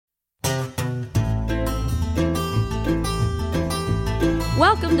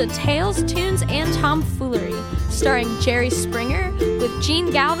welcome to Tales, Tunes, and Tomfoolery, starring Jerry Springer with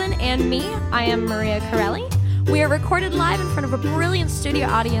Gene Galvin and me. I am Maria Corelli. We are recorded live in front of a brilliant studio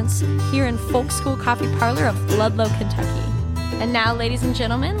audience here in Folk School Coffee Parlor of Ludlow, Kentucky. And now, ladies and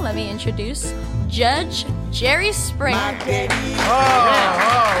gentlemen, let me introduce Judge Jerry Springer. Whoa.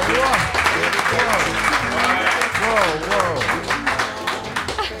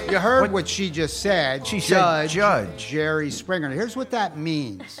 You heard what she just said. She said Judge Jerry Springer. Here's what that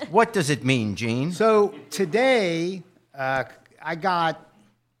means. What does it mean, Gene? So today, I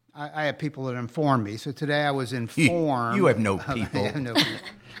have people that inform me. So today I was informed. You have no people.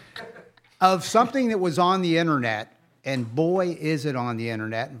 Of something that was on the internet. And boy, is it on the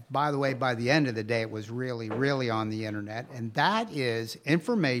internet. And by the way, by the end of the day, it was really, really on the internet. And that is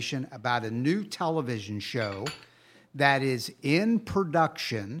information about a new television show that is in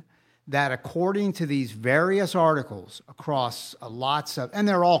production that, according to these various articles across lots of, and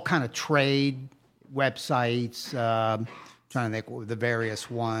they're all kind of trade websites, trying to think of the various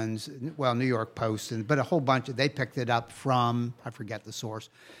ones, well, New York Post, but a whole bunch of, they picked it up from, I forget the source,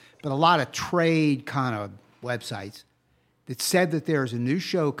 but a lot of trade kind of websites that said that there's a new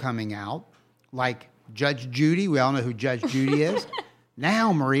show coming out, like Judge Judy. We all know who Judge Judy is.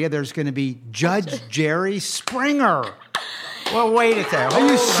 Now, Maria, there's going to be Judge Jerry Springer. Well, wait a second. Are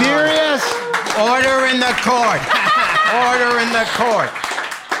you serious? Order in the court. Order in the court.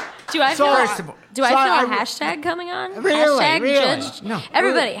 Do I feel a hashtag coming on? Really? Hashtag Really? Judge. No.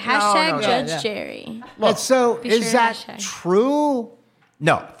 Everybody, hashtag No. Judge Jerry. Look, so Be is sure that hashtag. true?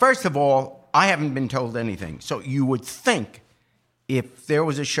 No. First of all, I haven't been told anything. So you would think if there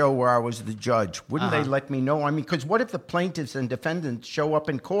was a show where I was the judge, wouldn't they let me know? I mean, because what if the plaintiffs and defendants show up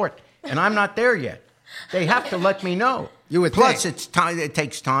in court and I'm not there yet? They have to let me know. You would Plus, think. it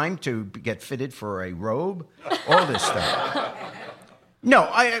takes time to get fitted for a robe, all this stuff. No,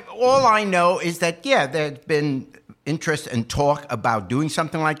 all I know is that, yeah, there's been interest and talk about doing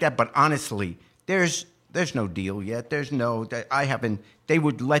something like that, but honestly, there's no deal yet. They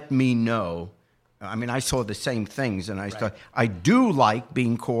would let me know. I mean, I saw the same things, and thought, I do like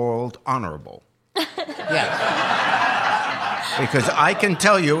being called honorable. Yes. Because I can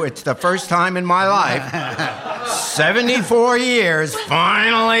tell you, it's the first time in my life, 74 years,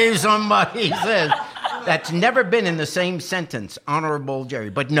 finally somebody says, that's never been in the same sentence, Honorable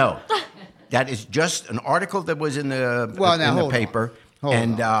Jerry. But no, that is just an article that was in the paper.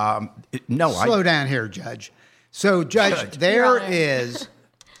 Slow down here, Judge. So, Judge,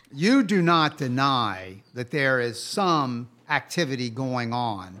 you do not deny that there is some activity going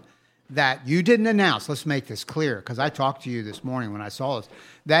on that you didn't announce. Let's make this clear, because I talked to you this morning when I saw this.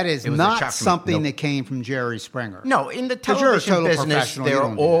 That is not something that came from Jerry Springer. No, in the television business, there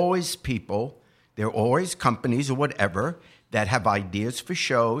are always people, there are always companies or whatever that have ideas for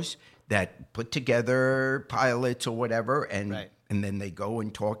shows that put together pilots or whatever, and then they go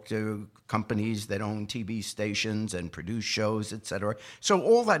and talk to companies that own TV stations and produce shows, etc. So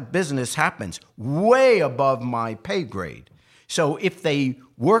all that business happens way above my pay grade. So if they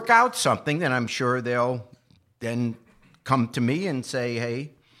work out something, then I'm sure they'll then come to me and say,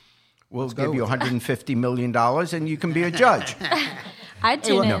 hey, we'll give you $150 million and you can be a judge. I'd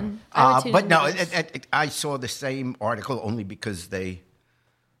tune in. I saw the same article only because the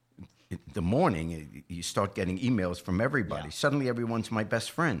morning, you start getting emails from everybody. Yeah. Suddenly, everyone's my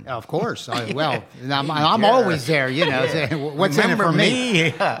best friend. Of course. I'm always there, what's in it for me?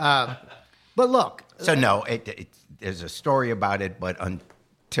 Yeah. But look. So, no, there's a story about it, but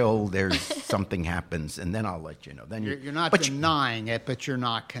until there's something happens, and then I'll let you know. Then you're not denying it, but you're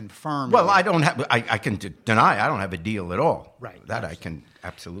not confirming Well, it. I can deny I don't have a deal at all. Right. That absolutely. I can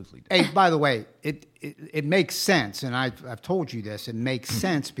absolutely deny. Hey, by the way, it makes sense, and I've told you this. It makes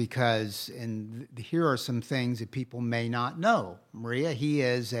sense because here are some things that people may not know. Maria, he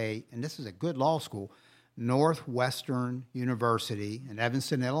is and this is a good law school, Northwestern University in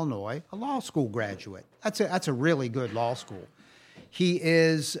Evanston, Illinois, a law school graduate. That's a really good law school. He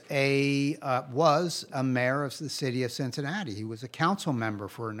was a mayor of the city of Cincinnati. He was a council member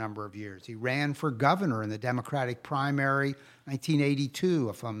for a number of years. He ran for governor in the Democratic primary 1982,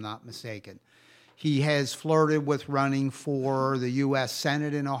 if I'm not mistaken. He has flirted with running for the U.S.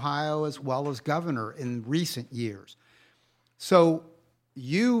 Senate in Ohio as well as governor in recent years. So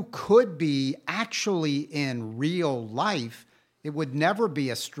you could be actually in real life. It would never be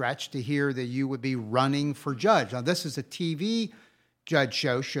a stretch to hear that you would be running for judge. Now, this is a TV judge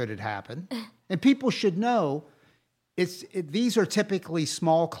show, should it happen. And people should know these are typically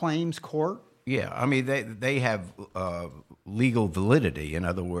small claims court. Yeah, I mean, they have legal validity. In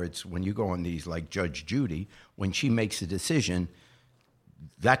other words, when you go on these like Judge Judy, when she makes a decision,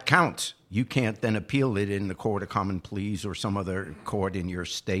 that counts. You can't then appeal it in the Court of Common Pleas or some other court in your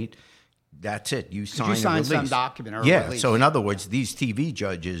state. That's it. You sign a release. Some document or yeah. release. So in other words, these TV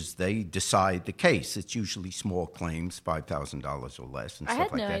judges, they decide the case. It's usually small claims, $5,000 or less, and stuff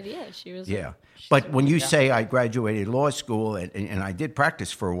like that. I had no idea she was. Yeah. But when you say I graduated law school, and I did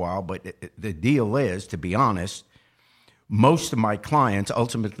practice for a while, but the deal is, to be honest, most of my clients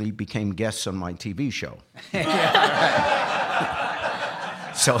ultimately became guests on my TV show.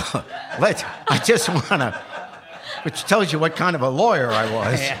 So I just want to, which tells you what kind of a lawyer I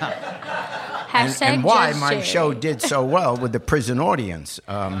was. Yeah. And why my show did so well with the prison audience.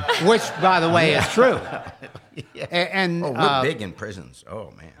 Which, by the way, is true. Yeah. And we're big in prisons.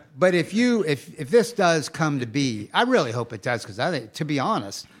 Oh, man. But if this does come to be, I really hope it does, because I think, to be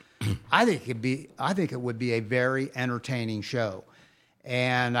honest, I think it would be a very entertaining show.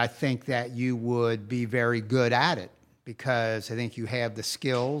 And I think that you would be very good at it, because I think you have the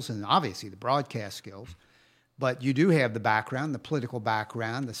skills and obviously the broadcast skills. But you do have the background, the political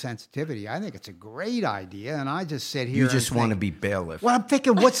background, the sensitivity. I think it's a great idea, and I just sit here. You just want to be bailiff. Well, I'm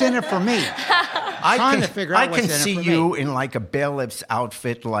thinking, what's in it for me? I can see you in like a bailiff's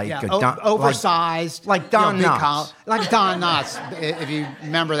outfit, like oversized, like Don Knotts. Like Don Knotts, if you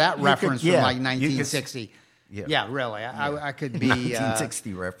remember that reference from like 1960. Yeah, really. I could be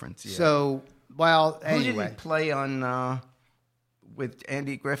 1960 reference. Yeah. So, well, anyway, who did he play on with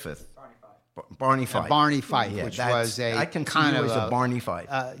Andy Griffith? Barney Fife. Barney Fife, which was I can kind of a Barney Fife.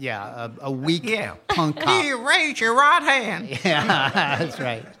 A weak punk cop. You raise your right hand. Yeah, that's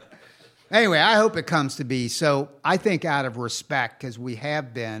right. Anyway, I hope it comes to be. So I think out of respect, because we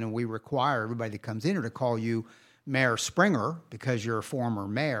have been and we require everybody that comes in here to call you Mayor Springer because you're a former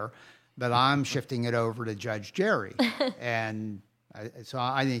mayor, but I'm shifting it over to Judge Jerry. And so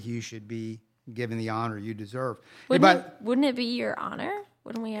I think you should be given the honor you deserve. Wouldn't it be your honor?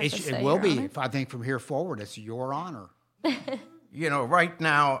 Wouldn't we have to say it will be. honor? I think from here forward, it's your honor. Right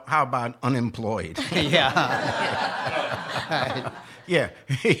now, how about unemployed? Yeah. Yeah.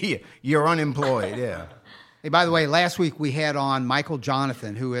 You're unemployed, yeah. Hey, by the way, last week we had on Michael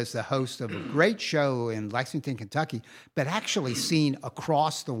Jonathan, who is the host of a great show in Lexington, Kentucky, but actually seen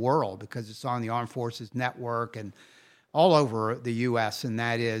across the world because it's on the Armed Forces Network and all over the U.S., and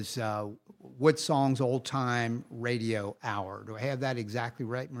that is Woodsong's Old Time Radio Hour. Do I have that exactly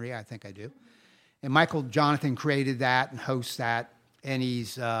right, Maria? I think I do. And Michael Jonathan created that and hosts that, and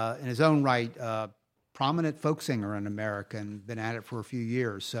he's, in his own right, prominent folk singer in America and been at it for a few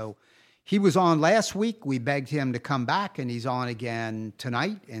years. So he was on last week. We begged him to come back, and he's on again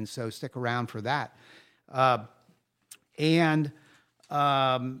tonight, and so stick around for that. I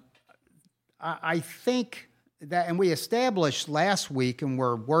think that, and we established last week, and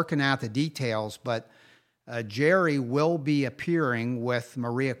we're working out the details, but Jerry will be appearing with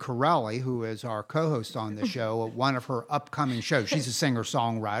Maria Corelli, who is our co-host on the show, at one of her upcoming shows. She's a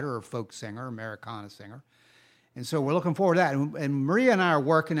singer-songwriter, a folk singer, Americana singer. And so we're looking forward to that. And Maria and I are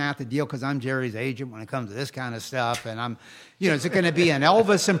working out the deal because I'm Jerry's agent when it comes to this kind of stuff. And I'm, is it going to be an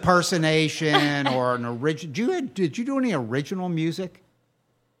Elvis impersonation or an original? Did you do any original music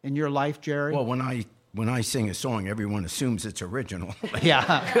in your life, Jerry? Well, when I sing a song, everyone assumes it's original.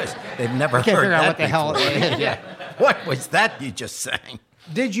 Yeah. Because they've never Can't heard figure out that what the hell it is. Yeah. What was that you just sang?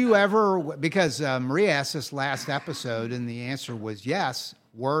 Did you ever, because Maria asked this last episode, and the answer was yes,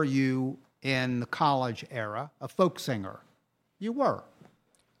 were you in the college era a folk singer? You were.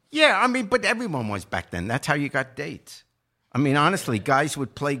 Yeah, but everyone was back then. That's how you got dates. Honestly, guys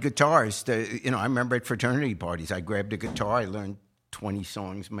would play guitars. I remember at fraternity parties, I grabbed a guitar, I learned 20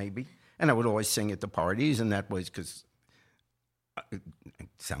 songs maybe. And I would always sing at the parties, and that was because, it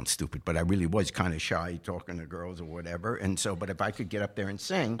sounds stupid, but I really was kind of shy talking to girls or whatever. And so, but if I could get up there and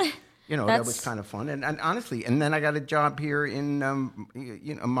sing, that was kind of fun. And honestly, and then I got a job here in,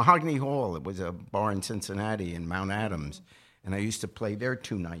 Mahogany Hall. It was a bar in Cincinnati in Mount Adams. And I used to play there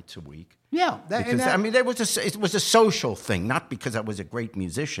 2 nights a week. Yeah. It was a social thing, not because I was a great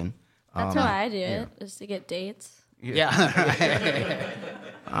musician. That's how I do it, is to get dates. Yeah.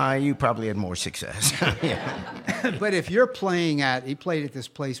 You probably had more success. But if you're playing he played at this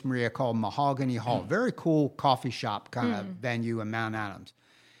place, Maria, called Mahogany Hall. Very cool coffee shop kind of venue in Mount Adams.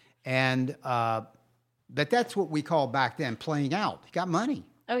 And, but that's what we called back then playing out. He got money.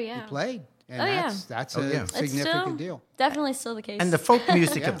 Oh, yeah. He played. And that's a significant deal. Definitely still the case. And the folk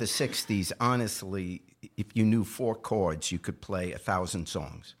music of the 60s, honestly, if you knew 4 chords, you could play 1,000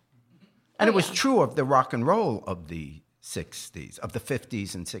 songs. And it was true of the rock and roll of the 60s, of the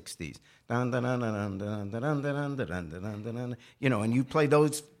 50s and 60s. And you play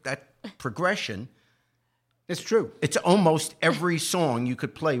that progression. It's true. It's almost every song you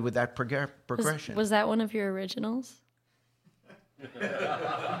could play with that progression. Was that one of your originals? We'll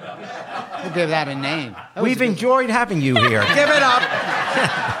give that a name. We've enjoyed having you here. Give it up.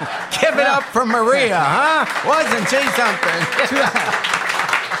 Give it up for Maria, huh? Wasn't she something?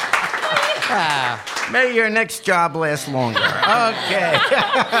 May your next job last longer. Okay.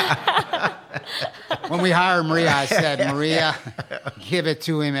 When we hired Maria, I said, Maria, give it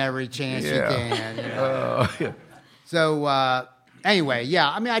to him every chance you can. You know? So, anyway, yeah,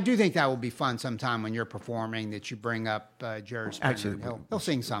 I mean, I do think that will be fun sometime when you're performing, that you bring up Jerry Springer. Actually, he'll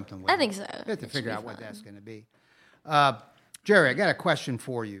sing something with I you. think so. We have to figure out what that's going to be. Jerry, I got a question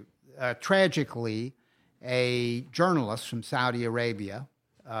for you. Tragically, a journalist from Saudi Arabia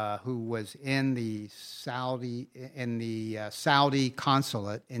who was in the Saudi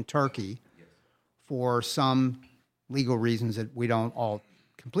consulate in Turkey for some legal reasons that we don't all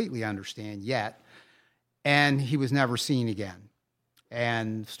completely understand yet, and he was never seen again.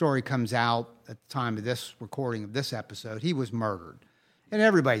 And the story comes out at the time of this recording of this episode, he was murdered. And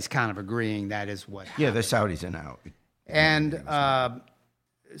everybody's kind of agreeing that is what happened. Yeah, the Saudis are now. And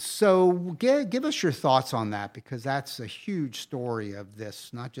so give us your thoughts on that, because that's a huge story of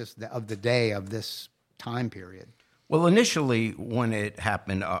this, not just of the day, of this time period. Well, initially, when it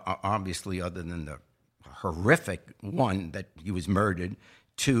happened, obviously, other than the horrific one that he was murdered,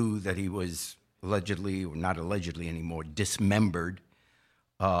 two, that he was allegedly, or not allegedly anymore, dismembered.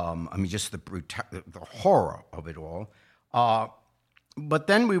 I mean, just the horror of it all. But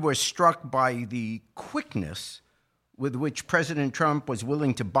then we were struck by the quickness with which President Trump was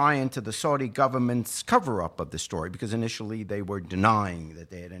willing to buy into the Saudi government's cover-up of the story, because initially they were denying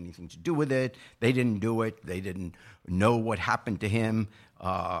that they had anything to do with it. They didn't do it. They didn't know what happened to him.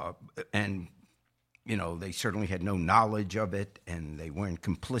 And, you know, they certainly had no knowledge of it, and they weren't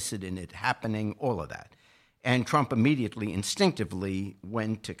complicit in it happening, all of that. And Trump immediately, instinctively,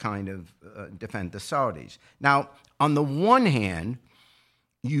 went to kind of defend the Saudis. Now, on the one hand,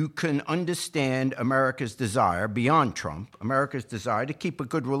 you can understand America's desire, beyond Trump, America's desire to keep a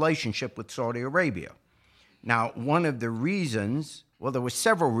good relationship with Saudi Arabia. Now, one of the reasons, well, there were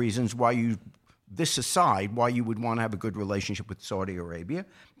several reasons why you would want to have a good relationship with Saudi Arabia.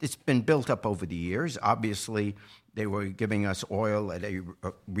 It's been built up over the years. Obviously, they were giving us oil at a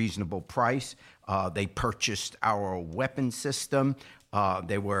reasonable price. They purchased our weapon system.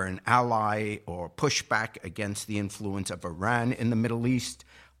 They were an ally or pushback against the influence of Iran in the Middle East.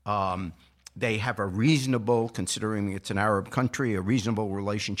 They have a reasonable, considering it's an Arab country, a reasonable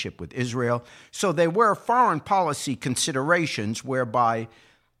relationship with Israel. So there were foreign policy considerations whereby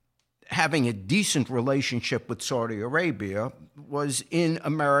having a decent relationship with Saudi Arabia was in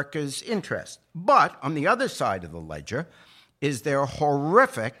America's interest. But on the other side of the ledger is their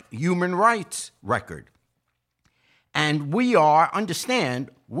horrific human rights record. And we are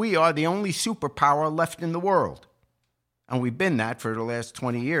the only superpower left in the world. And we've been that for the last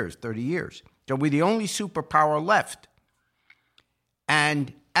 20 years, 30 years. So we're the only superpower left.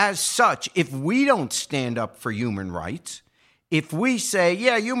 And as such, if we don't stand up for human rights, if we say,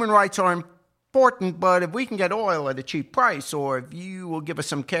 yeah, human rights are important, but if we can get oil at a cheap price, or if you will give us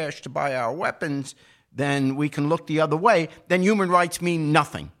some cash to buy our weapons, then we can look the other way, then human rights mean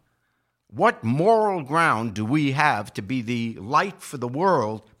nothing. What moral ground do we have to be the light for the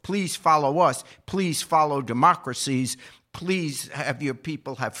world? Please follow us. Please follow democracies. Please have your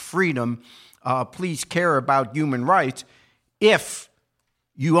people have freedom. Please care about human rights. If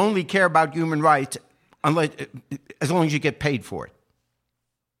you only care about human rights as long as you get paid for it.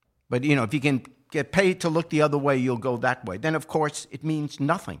 But, you know, if you can get paid to look the other way, you'll go that way. Then, of course, it means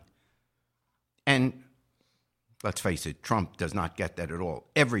nothing. And let's face it, Trump does not get that at all.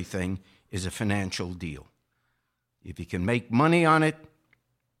 Everything is a financial deal. If he can make money on it,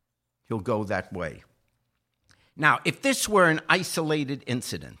 he'll go that way. Now, if this were an isolated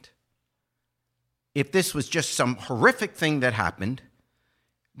incident, if this was just some horrific thing that happened,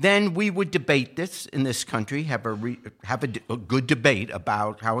 then we would debate this in this country, have a good debate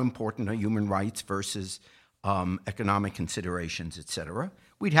about how important are human rights versus economic considerations, etc.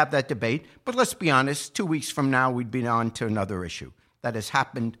 We'd have that debate. But let's be honest, 2 weeks from now, we'd be on to another issue that has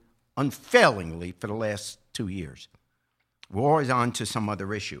happened unfailingly for the last 2 years. We're always on to some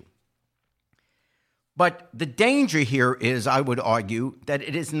other issue. But the danger here is, I would argue, that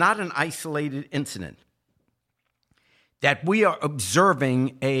it is not an isolated incident, that we are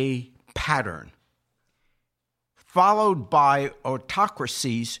observing a pattern followed by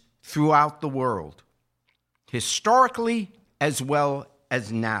autocracies throughout the world, historically as well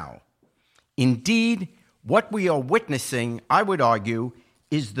as now. Indeed, what we are witnessing, I would argue,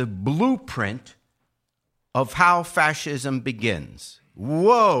 is the blueprint of how fascism begins.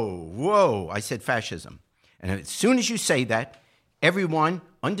 Whoa, I said fascism. And as soon as you say that, everyone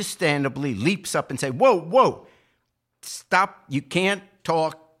understandably leaps up and say, whoa, stop. You can't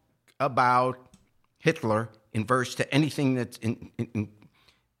talk about Hitler in verse to anything that's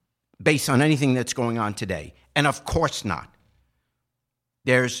based on anything that's going on today. And of course not.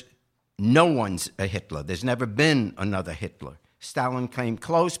 There's no one's a Hitler. There's never been another Hitler. Stalin came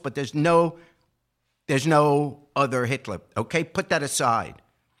close, but there's no other Hitler. Okay, put that aside.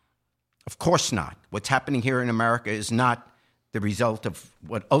 Of course not. What's happening here in America is not the result of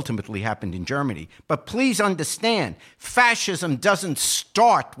what ultimately happened in Germany. But please understand, fascism doesn't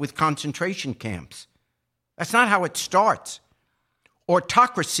start with concentration camps. That's not how it starts.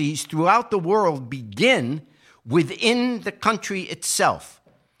 Autocracies throughout the world begin within the country itself,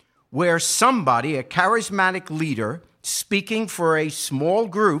 where somebody, a charismatic leader, speaking for a small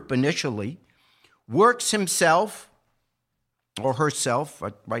group initially, works himself or herself,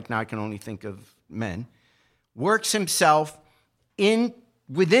 right now I can only think of men, works himself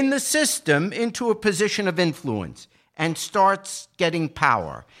within the system into a position of influence and starts getting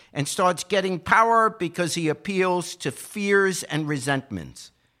power. And starts getting power because he appeals to fears and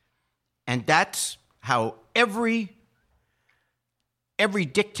resentments. And that's how every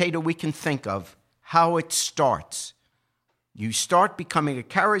dictator we can think of, how it starts. You start becoming a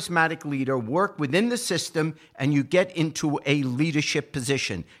charismatic leader, work within the system, and you get into a leadership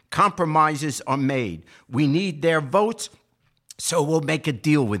position. Compromises are made. We need their votes, so we'll make a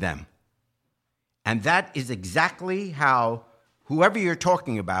deal with them. And that is exactly how, whoever you're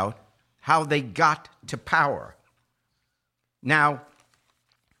talking about, how they got to power. Now,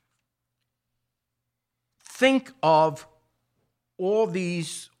 think of all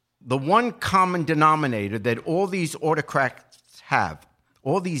these, the one common denominator that all these autocrats have,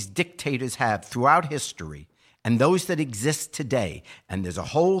 all these dictators have throughout history, and those that exist today, and there's a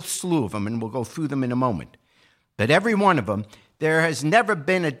whole slew of them, and we'll go through them in a moment. But every one of them, there has never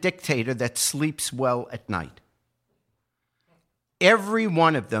been a dictator that sleeps well at night. Every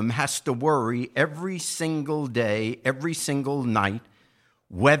one of them has to worry every single day, every single night,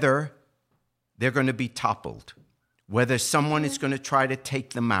 whether they're going to be toppled, whether someone is going to try to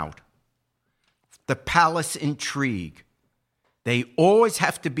take them out. The palace intrigue. They always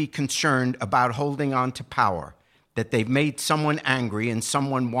have to be concerned about holding on to power, that they've made someone angry and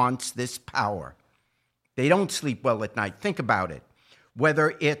someone wants this power. They don't sleep well at night. Think about it.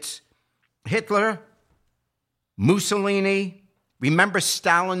 Whether it's Hitler, Mussolini, remember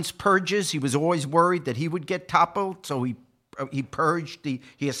Stalin's purges? He was always worried that he would get toppled, so he purged, he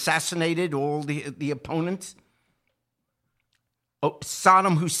assassinated all the opponents.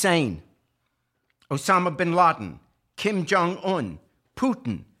 Saddam Hussein, Osama bin Laden, Kim Jong-un,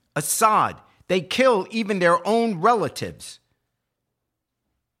 Putin, Assad, they kill even their own relatives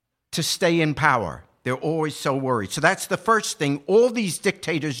to stay in power. They're always so worried. So that's the first thing all these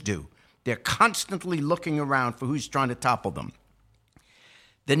dictators do. They're constantly looking around for who's trying to topple them.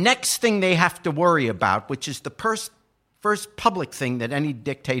 The next thing they have to worry about, which is the first public thing that any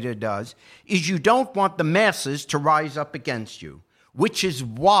dictator does, is you don't want the masses to rise up against you, which is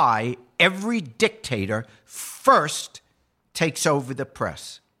why every dictator first takes over the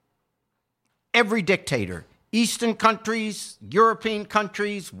press. Every dictator. Eastern countries, European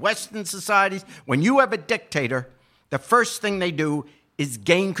countries, Western societies, when you have a dictator, the first thing they do is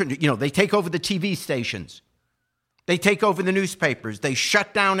gain control. They take over the TV stations. They take over the newspapers. They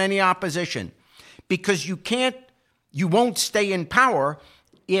shut down any opposition. Because you won't stay in power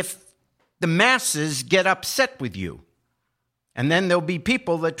if the masses get upset with you. And then there'll be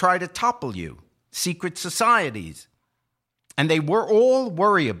people that try to topple you, secret societies. And they all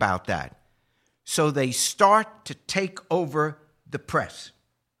worry about that. So they start to take over the press.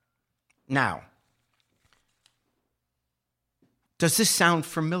 Now, does this sound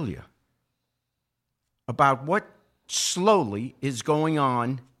familiar about what slowly is going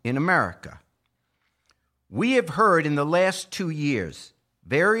on in America? We have heard in the last 2 years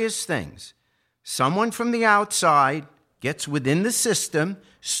various things. Someone from the outside gets within the system,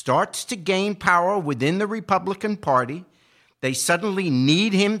 starts to gain power within the Republican Party. They suddenly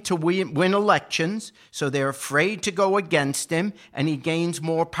need him to win elections, so they're afraid to go against him, and he gains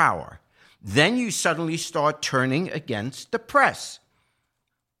more power. Then you suddenly start turning against the press.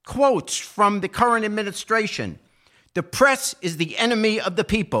 Quotes from the current administration. The press is the enemy of the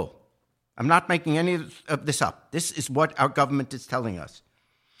people. I'm not making any of this up. This is what our government is telling us.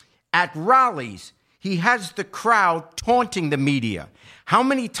 At rallies, he has the crowd taunting the media. How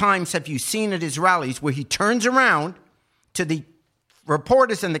many times have you seen at his rallies where he turns around to the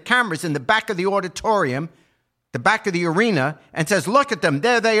reporters and the cameras in the back of the auditorium the back of the arena and says, look at them,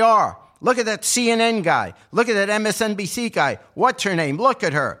 there they are. Look at that CNN guy. Look at that MSNBC guy. What's her name? Look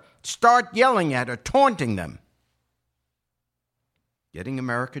at her. Start yelling at her, taunting them. Getting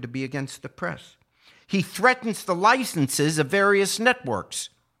America to be against the press. He threatens the licenses of various networks.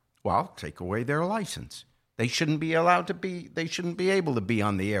 Well, take away their license. They shouldn't be able to be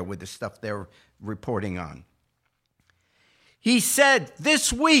on the air with the stuff they're reporting on. He said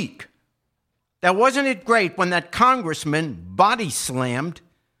this week, that wasn't it great when that congressman body slammed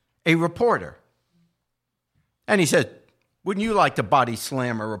a reporter? And he said, wouldn't you like to body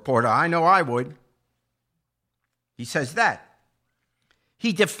slam a reporter? I know I would. He says that.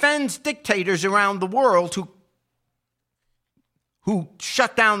 He defends dictators around the world who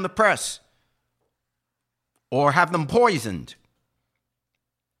shut down the press or have them poisoned.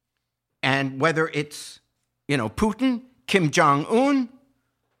 And whether it's, Putin, Kim Jong-un,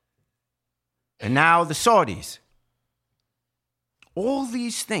 and now the Saudis. All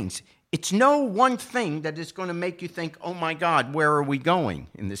these things. It's no one thing that is going to make you think, oh my God, where are we going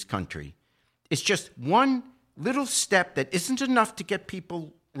in this country? It's just one little step that isn't enough to get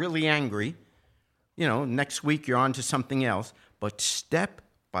people really angry. Next week you're on to something else. But step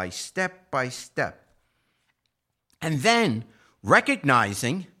by step by step. And then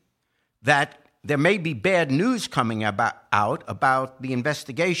recognizing that there may be bad news coming out about the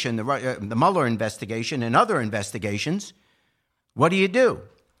investigation, the Mueller investigation and other investigations. What do?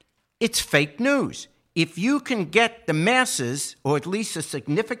 It's fake news. If you can get the masses, or at least a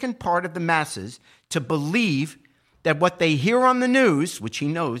significant part of the masses, to believe that what they hear on the news, which he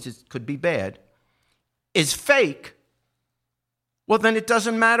knows could be bad, is fake, well, then it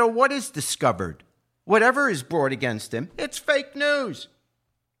doesn't matter what is discovered. Whatever is brought against him, it's fake news.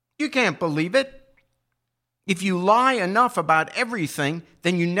 You can't believe it. If you lie enough about everything,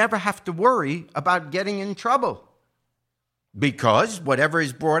 then you never have to worry about getting in trouble. Because whatever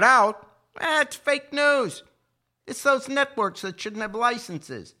is brought out, it's fake news. It's those networks that shouldn't have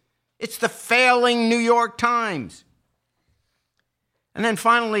licenses. It's the failing New York Times. And then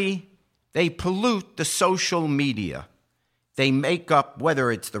finally, they pollute the social media. They make up,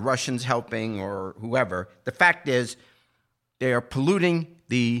 whether it's the Russians helping or whoever, the fact is they are polluting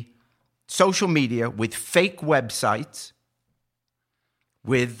the social media with fake websites,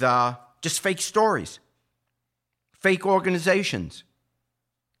 with just fake stories, fake organizations,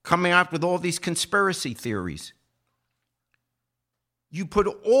 coming out with all these conspiracy theories. You put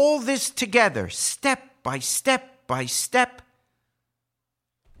all this together, step by step by step,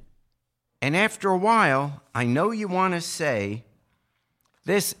 and after a while, I know you want to say,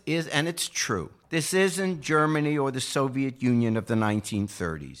 this is, and it's true, this isn't Germany or the Soviet Union of the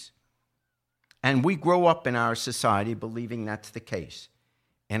 1930s. And we grow up in our society believing that's the case.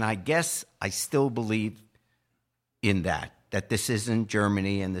 And I guess I still believe in that this isn't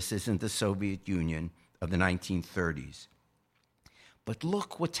Germany and this isn't the Soviet Union of the 1930s. But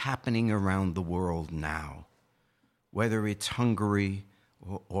look what's happening around the world now, whether it's Hungary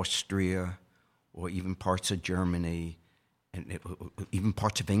or Austria or even parts of Germany and even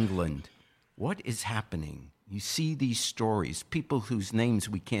parts of England. What is happening? You see these stories, people whose names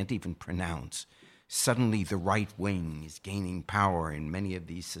we can't even pronounce. Suddenly the right wing is gaining power in many of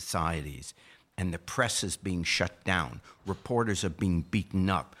these societies, and the press is being shut down. Reporters are being beaten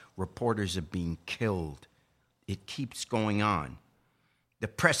up. Reporters are being killed. It keeps going on. The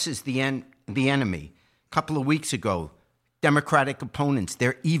press is the enemy. A couple of weeks ago, Democratic opponents,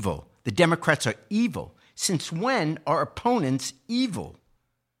 they're evil. The Democrats are evil. Since when are opponents evil?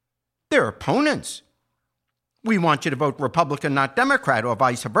 They're opponents. We want you to vote Republican, not Democrat, or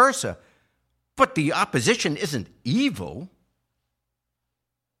vice versa. But the opposition isn't evil.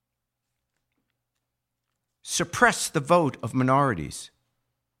 Suppress the vote of minorities.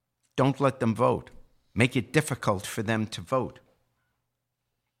 Don't let them vote. Make it difficult for them to vote.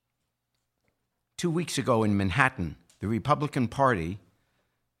 2 weeks ago in Manhattan, the Republican Party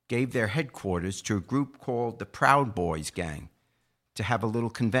gave their headquarters to a group called the Proud Boys Gang to have a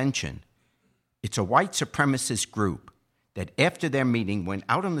little convention. It's a white supremacist group that after their meeting went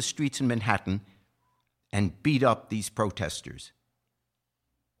out on the streets in Manhattan and beat up these protesters.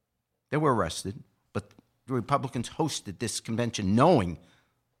 They were arrested, but the Republicans hosted this convention knowing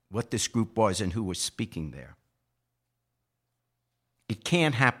what this group was and who was speaking there. It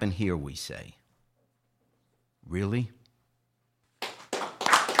can't happen here, we say. Really?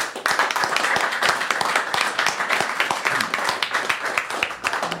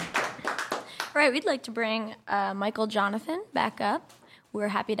 All right, we'd like to bring Michael Jonathan back up. We're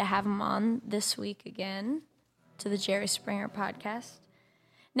happy to have him on this week again to the Jerry Springer podcast.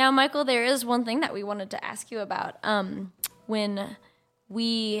 Now, Michael, there is one thing that we wanted to ask you about. When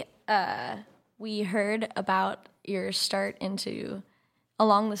we heard about your start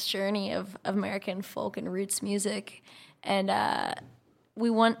along this journey of American folk and roots music, and we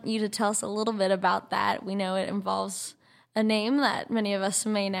want you to tell us a little bit about that. We know it involves a name that many of us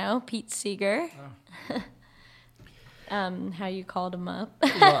may know, Pete Seeger. Oh. How you called him up.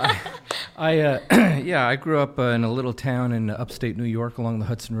 Well, I grew up in a little town in upstate New York along the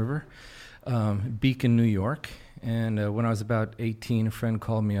Hudson River, Beacon, New York. And when I was about 18, a friend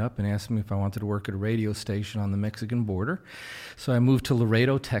called me up and asked me if I wanted to work at a radio station on the Mexican border. So I moved to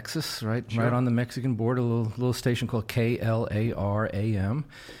Laredo, Texas, right on the Mexican border, a little station called KLAR-AM.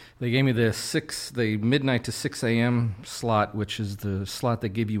 They gave me the midnight to 6 a.m. slot, which is the slot they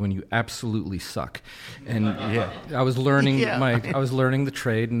give you when you absolutely suck. And I was learning I was learning the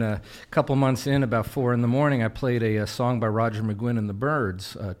trade, and a couple months in, about 4 in the morning, I played a song by Roger McGuinn and the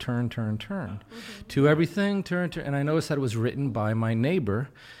Byrds, Turn, Turn, Turn. To everything, turn, turn. And I noticed that it was written by my neighbor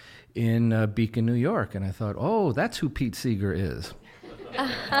in Beacon, New York. And I thought, oh, that's who Pete Seeger is.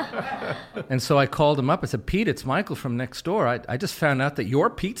 And so I called him up. I said, Pete, it's Michael from next door. I just found out that you're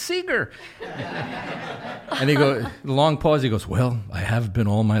Pete Seeger. And he goes, long pause, he goes, well, I have been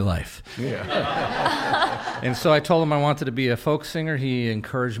all my life. Yeah. And so I told him I wanted to be a folk singer. He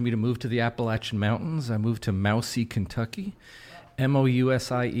encouraged me to move to the Appalachian Mountains. I moved to Mousy, Kentucky.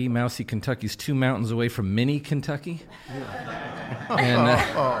 Mousie, Mousy, Kentucky's 2 mountains away from Mini, Kentucky. Yeah.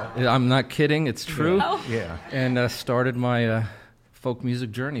 And I'm not kidding, it's true. Yeah. And started my folk music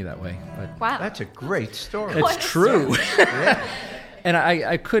journey that way. But wow. That's a great story. It's true. Yeah. And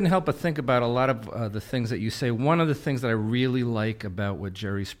I couldn't help but think about a lot of the things that you say. One of the things that I really like about what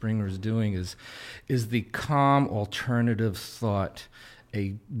Jerry Springer is doing is the calm alternative thought,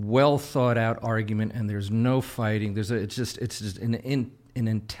 a well thought out argument, and there's no fighting. It's just an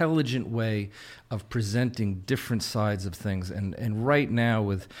intelligent way of presenting different sides of things. And right now,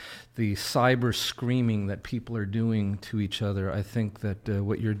 with the cyber screaming that people are doing to each other, I think that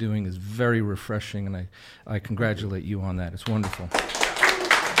what you're doing is very refreshing, and I congratulate you on that. It's wonderful.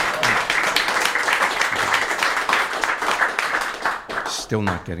 Still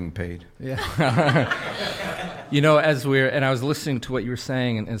not getting paid. Yeah. I was listening to what you were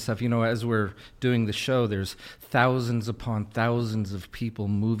saying and stuff, as we're doing the show, there's thousands upon thousands of people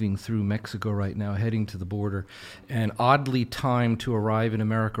moving through Mexico right now, heading to the border, and oddly timed to arrive in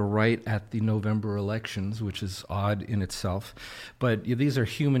America right at the November elections, which is odd in itself. But these are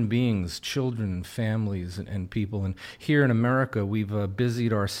human beings, children, families, and people. And here in America, we've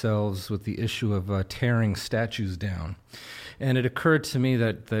busied ourselves with the issue of tearing statues down. And it occurred to me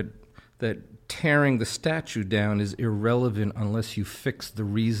that tearing the statue down is irrelevant unless you fix the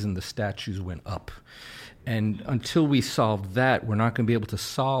reason the statues went up. And until we solve that, we're not going to be able to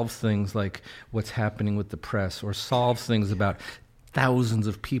solve things like what's happening with the press, or solve things about thousands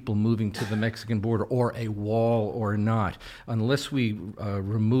of people moving to the Mexican border, or a wall or not, unless we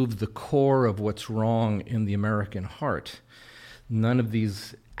remove the core of what's wrong in the American heart. None of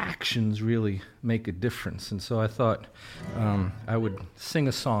these actions really make a difference. And so I thought I would sing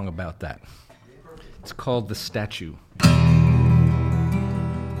a song about that. It's called The Statue.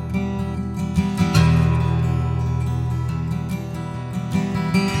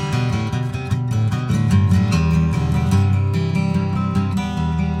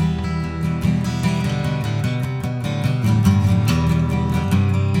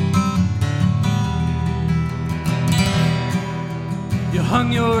 You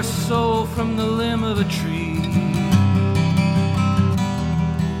hung your soul from the limb of a tree.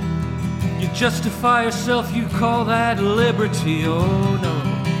 Justify yourself, you call that liberty, oh no.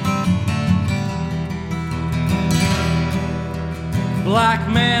 Black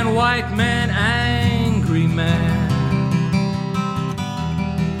man, white man, angry man.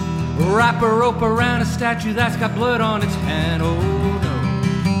 Wrap a rope around a statue that's got blood on its hand, oh no.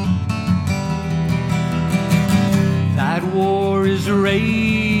 That war is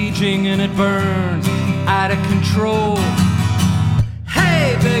raging and it burns out of control.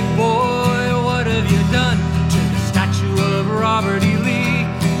 Hey, big boy, what have you done to the statue of Robert E. Lee?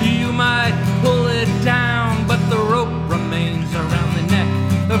 You might pull it down, but the rope remains around the neck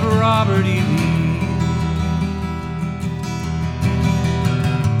of Robert E. Lee.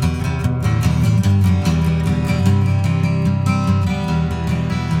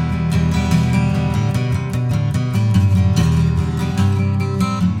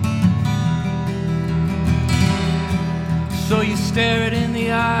 So you stare it in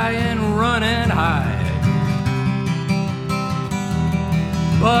the eye and run and hide.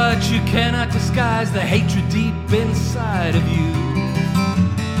 But you cannot disguise the hatred deep inside of you.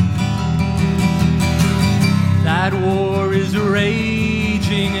 was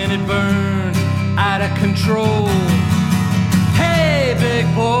raging and it burned out of control. Hey, big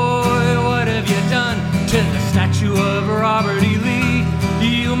boy, what have you done to the statue of Robert E. Lee?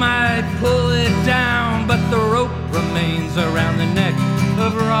 You might pull it down, but the rope remains around the neck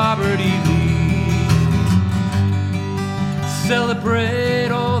of Robert E. Lee. Celebrate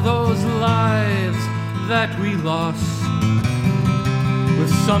all those lives that we lost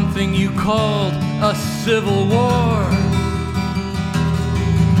with something you called a civil war.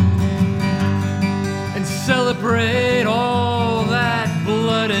 And celebrate all that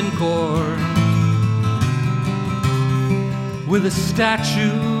blood and gore with a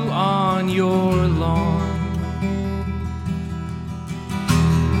statue on your lawn.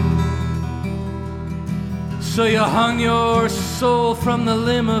 So you hung your soul from the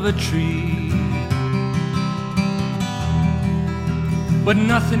limb of a tree, but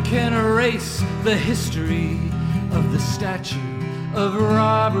nothing can erase the history of the statue of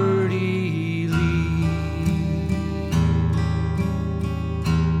Robert E. Lee.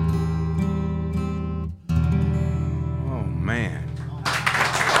 Oh, man.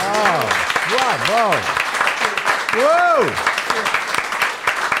 Oh, bravo. Whoa.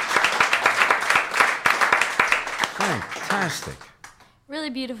 Fantastic. Really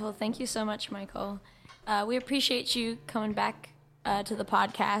beautiful. Thank you so much, Michael. We appreciate you coming back to the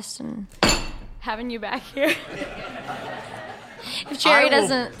podcast and having you back here. If Jerry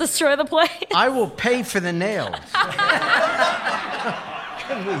doesn't destroy the place. I will pay for the nails.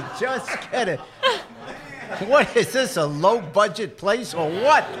 Can we just get it? What is this, a low-budget place or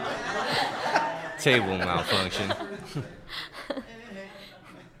what? Table malfunction.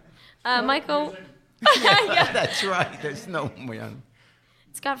 Michael. Yeah, that's right. There's no man.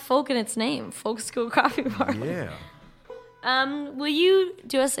 It's got folk in its name. Folk School Coffee Parlor. Yeah. Will you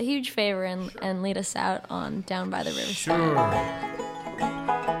do us a huge favor and lead us out on Down by the Riverside? Sure.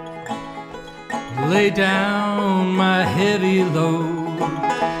 Lay down my heavy load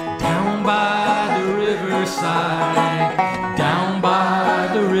down by the riverside, down by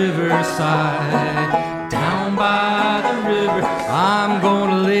the riverside, down by the river. I'm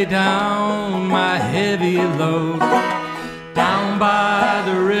gonna lay down my heavy load down by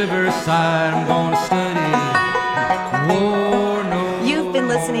the riverside. I'm gonna study war no. You've been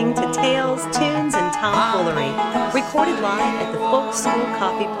listening to Tales, Tunes, and Tomfoolery, recorded live at the Folk School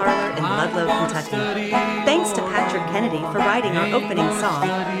Coffee Parlor in Ludlow, Kentucky. Thanks to Patrick Kennedy for writing our opening song,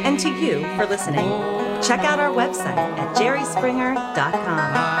 and to you for listening. Check out our website at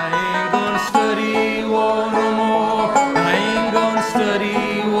jerryspringer.com. I ain't gonna study war no more. I ain't gonna study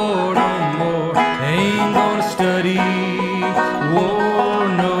war no more. I ain't gonna study war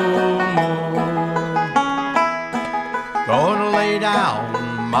no more. Gonna lay down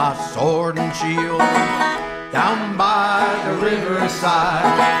my sword and shield down by the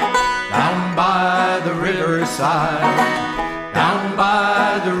riverside, down by the riverside, down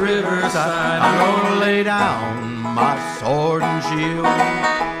by the riverside. I'm gonna lay down my sword and shield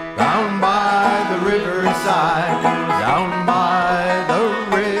down by the riverside, down by